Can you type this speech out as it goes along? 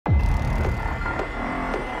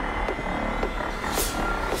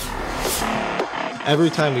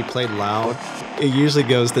Every time we played LOUD, it usually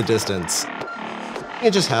goes the distance.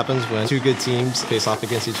 It just happens when two good teams face off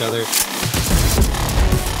against each other.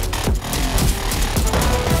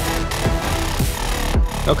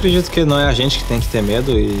 Eu acredito que não é a gente que tem que ter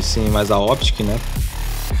medo, e sim mais a OpTic, né?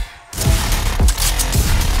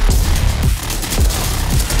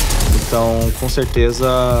 Então, com certeza,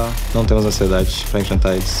 não temos ansiedade para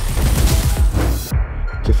enfrentar eles.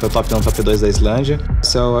 Que foi o top 1, top 2 da Islândia.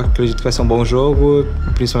 Eu acredito que vai ser um bom jogo,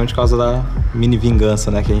 principalmente por causa da mini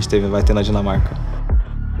vingança, né, que a gente vai ter na Dinamarca.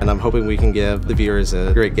 And I'm hoping we can give the viewers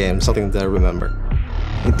a great game, something to remember.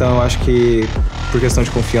 Então, eu acho que, por questão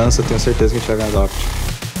de confiança, eu tenho certeza que a gente vai ganhar da OpTic.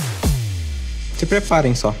 Se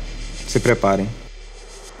preparem só. Se preparem.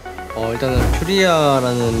 일단은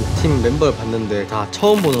퓨리아라는 팀 멤버를 봤는데 다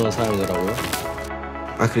처음 보는 사람이더라고요.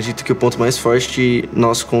 Acredito que o ponto mais forte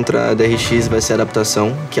nosso contra a DRX vai ser a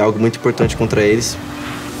adaptação, que é algo muito importante contra eles.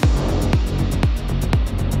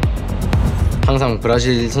 항상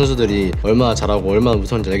브라질 선수들이 얼마나 잘하고 얼마나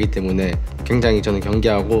무서운지 알기 때문에 굉장히 저는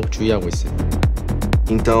경계하고 주의하고 있어요.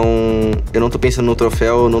 Então, eu não tô pensando no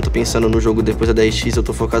troféu, eu não tô pensando no jogo depois da DRX, eu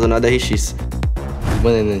tô focado na DRX.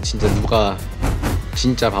 이번에는 진짜 누가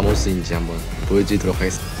진짜 바모스인지 한번 보여드리도록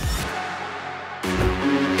하겠습니다.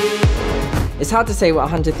 It's hard to say what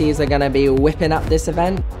 100 Thieves are going to be whipping up this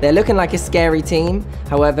event. They're looking like a scary team.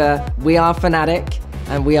 However, we are Fnatic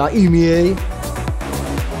and we are EMEA.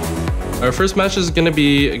 Our first match is going to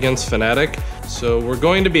be against Fnatic, so we're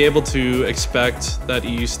going to be able to expect that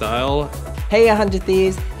EU style. Hey 100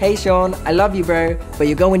 Thieves, hey Sean, I love you bro, but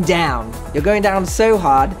you're going down. You're going down so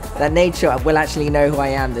hard that nature will actually know who I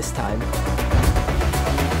am this time.